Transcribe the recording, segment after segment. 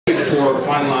for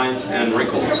fine lines and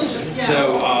wrinkles.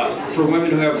 So for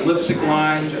women who have lipstick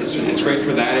lines, it's great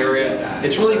for that area.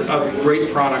 It's really a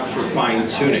great product for fine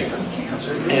tuning.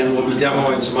 And we'll be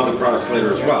demoing some other products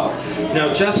later as well.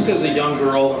 Now Jessica's a young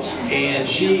girl, and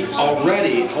she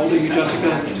already, how old are you,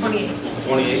 Jessica? 28.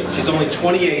 28. She's only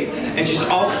 28, and she's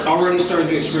already starting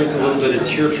to experience a little bit of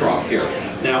tear trough here.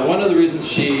 Now, one of the reasons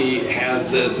she has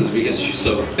this is because she's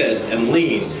so fit and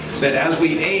lean, that as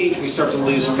we age, we start to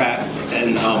lose fat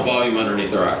and volume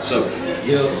underneath our eyes. So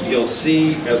you'll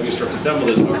see as we start to demo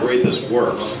this how great this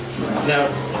works. Now,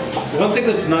 one thing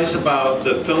that's nice about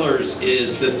the fillers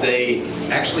is that they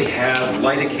actually have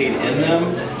lidocaine in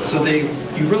them, so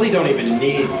you really don't even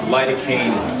need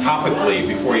lidocaine topically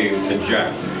before you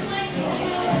inject.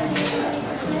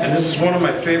 And this is one of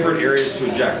my favorite areas to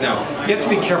inject. Now, you have to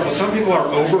be careful. Some people are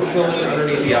overfilling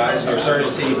underneath the eyes, and you're starting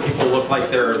to see people look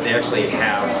like they actually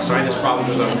have sinus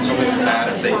problems or something like that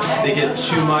if they get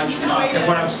too much. And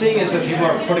what I'm seeing is that people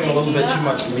are putting a little bit too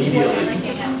much immediately.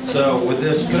 So with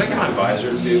this, can I get my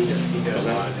visor too?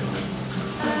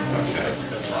 Okay.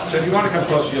 So if you want to come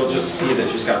closer, you'll just see that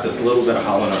she's got this little bit of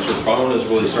hollowness. Her bone is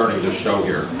really starting to show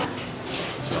here.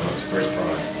 So it's a great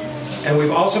product. And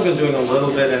we've also been doing a little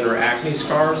bit in her acne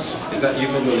scars. Is that,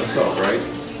 you've been doing the silk, right?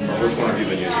 Or which one have you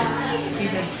been using? We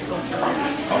did sculpture.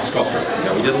 Oh, sculptor.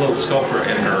 Yeah, we did a little sculptor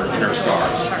in her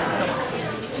scars.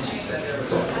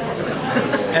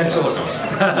 And silicone.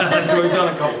 So we've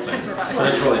done a couple things.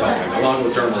 That's really helping, along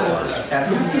with dermal waters.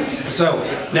 So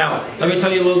now, let me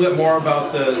tell you a little bit more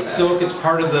about the silk. It's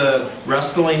part of the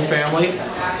Restylane family,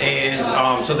 and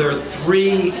so there are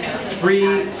three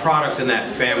products in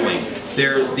that family.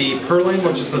 There's the Perlane,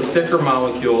 which is the thicker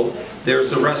molecule. There's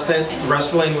the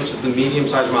Restylane, which is the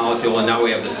medium-sized molecule, and now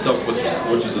we have the silk,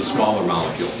 which is the smaller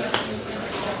molecule.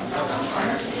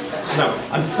 Now,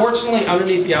 unfortunately,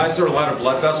 underneath the eyes there are a lot of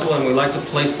blood vessels, and we like to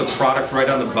place the product right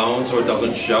on the bone so it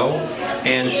doesn't show.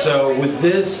 And so with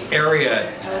this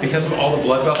area, because of all the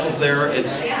blood vessels there,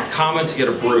 it's common to get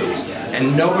a bruise.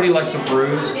 And nobody likes a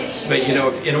bruise, but you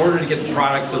know, in order to get the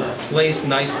product to place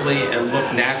nicely and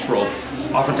look natural,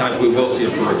 oftentimes we will see a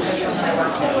bruise.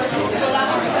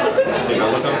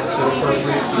 Look up, sit for a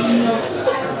brief.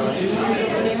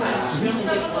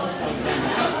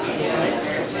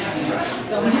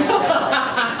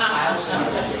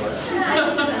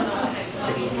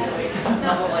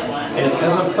 And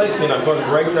as I'm placing it, I'm going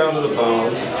right down to the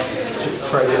bone to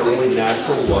try to get a really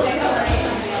natural look.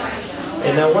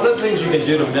 And now one of the things you can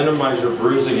do to minimize your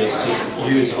bruising is to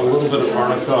use a little bit of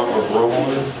arnica or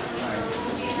bromelain,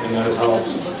 and that helps.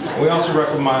 We also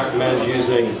recommend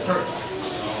using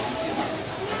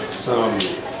some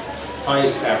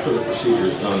ice after the procedure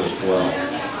is done as well.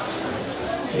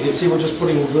 You can see we're just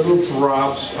putting little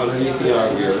drops underneath the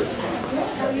eye here.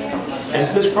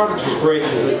 And this product is great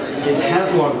because it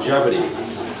has longevity,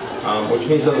 which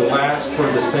means it'll last for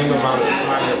the same amount of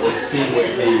time that we'll see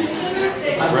with the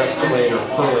Restylane or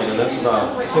Perlane, and that's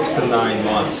about 6 to 9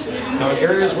 months. Now in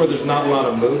areas where there's not a lot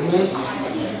of movement,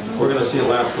 we're going to see it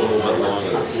last a little bit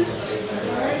longer.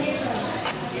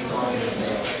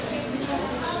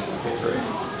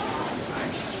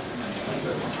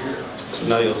 So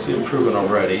now you'll see improvement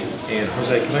already. And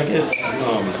Jose, can I get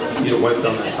you to wipe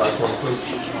down that side for me, please?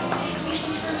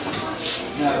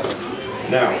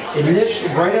 Now,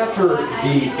 right after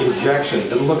the injection,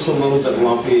 it looks a little bit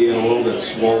lumpy and a little bit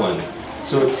swollen.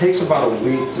 So it takes about a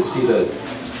week to see the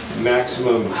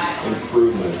maximum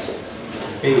improvement.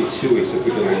 Maybe 2 weeks if we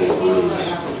get a little bruise.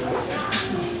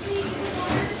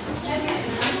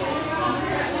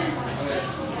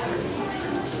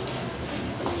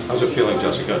 How's it feeling,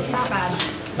 Jessica? Not bad.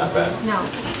 Not bad? No.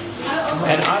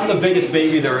 And I'm the biggest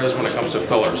baby there is when it comes to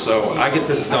fillers, so I get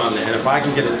this done, and if I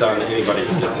can get it done, anybody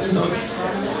can get this done.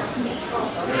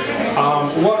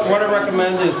 What I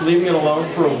recommend is leaving it alone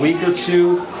for a week or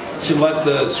two to let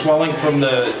the swelling from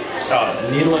the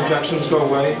needle injections go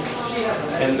away,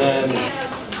 and then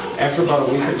after about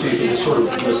a week or two, you can just sort of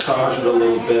massage it a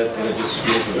little bit, and it just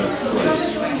smooths it into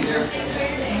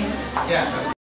place.